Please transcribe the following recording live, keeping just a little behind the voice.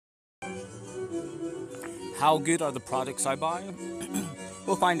How good are the products I buy?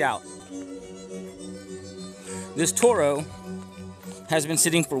 We'll find out. This Toro has been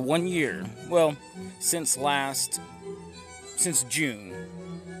sitting for 1 year. Well, since June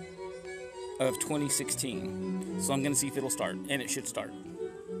of 2016. So I'm gonna see if it'll start, and it should start.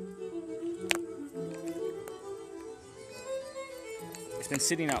 It's been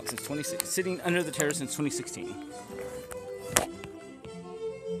sitting out since sitting under the terrace since 2016.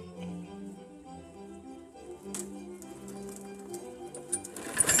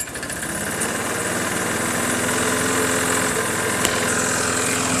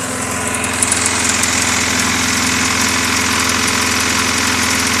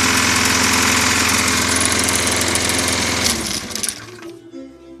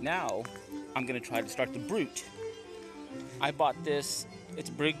 Now, I'm going to try to start the Brute. I bought this, it's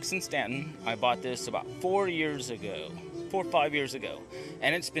Briggs & Stanton. I bought this about 4 or 5 years ago.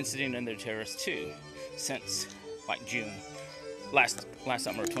 And it's been sitting in their terrace too, since like June, last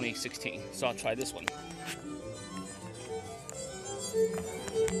summer, 2016. So I'll try this one.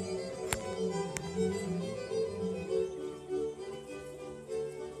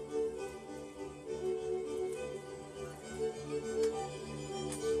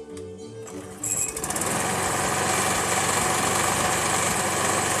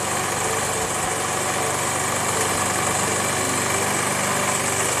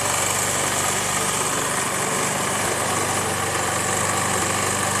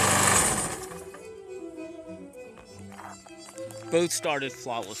 Both started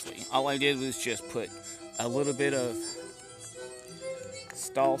flawlessly. All I did was just put a little bit of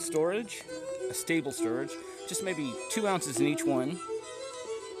stable storage, just maybe 2 ounces in each one.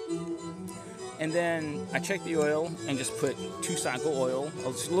 And then I checked the oil and just put 2 cycle oil,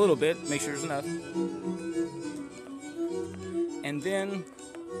 just a little bit, make sure there's enough. And then,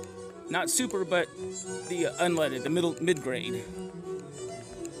 not super, but the unleaded, the mid-grade.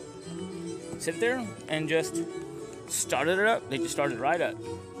 Sit there and just started it up. They just started right up.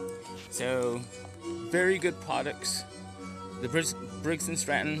 So, very good products. The Briggs &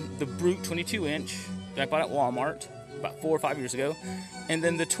 Stratton, the Brute 22-inch that I bought at Walmart about 4 or 5 years ago, and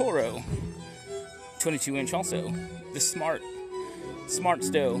then the Toro 22-inch also. The Smart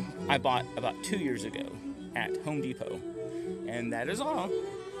stove I bought about 2 years ago at Home Depot. And that is all.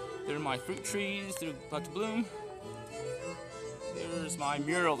 There are my fruit trees. They're about to bloom. There's my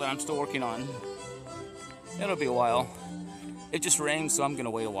mural that I'm still working on. It'll be a while. It just rained, so I'm gonna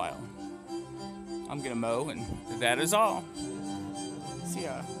wait a while. I'm gonna mow, and that is all. See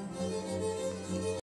ya.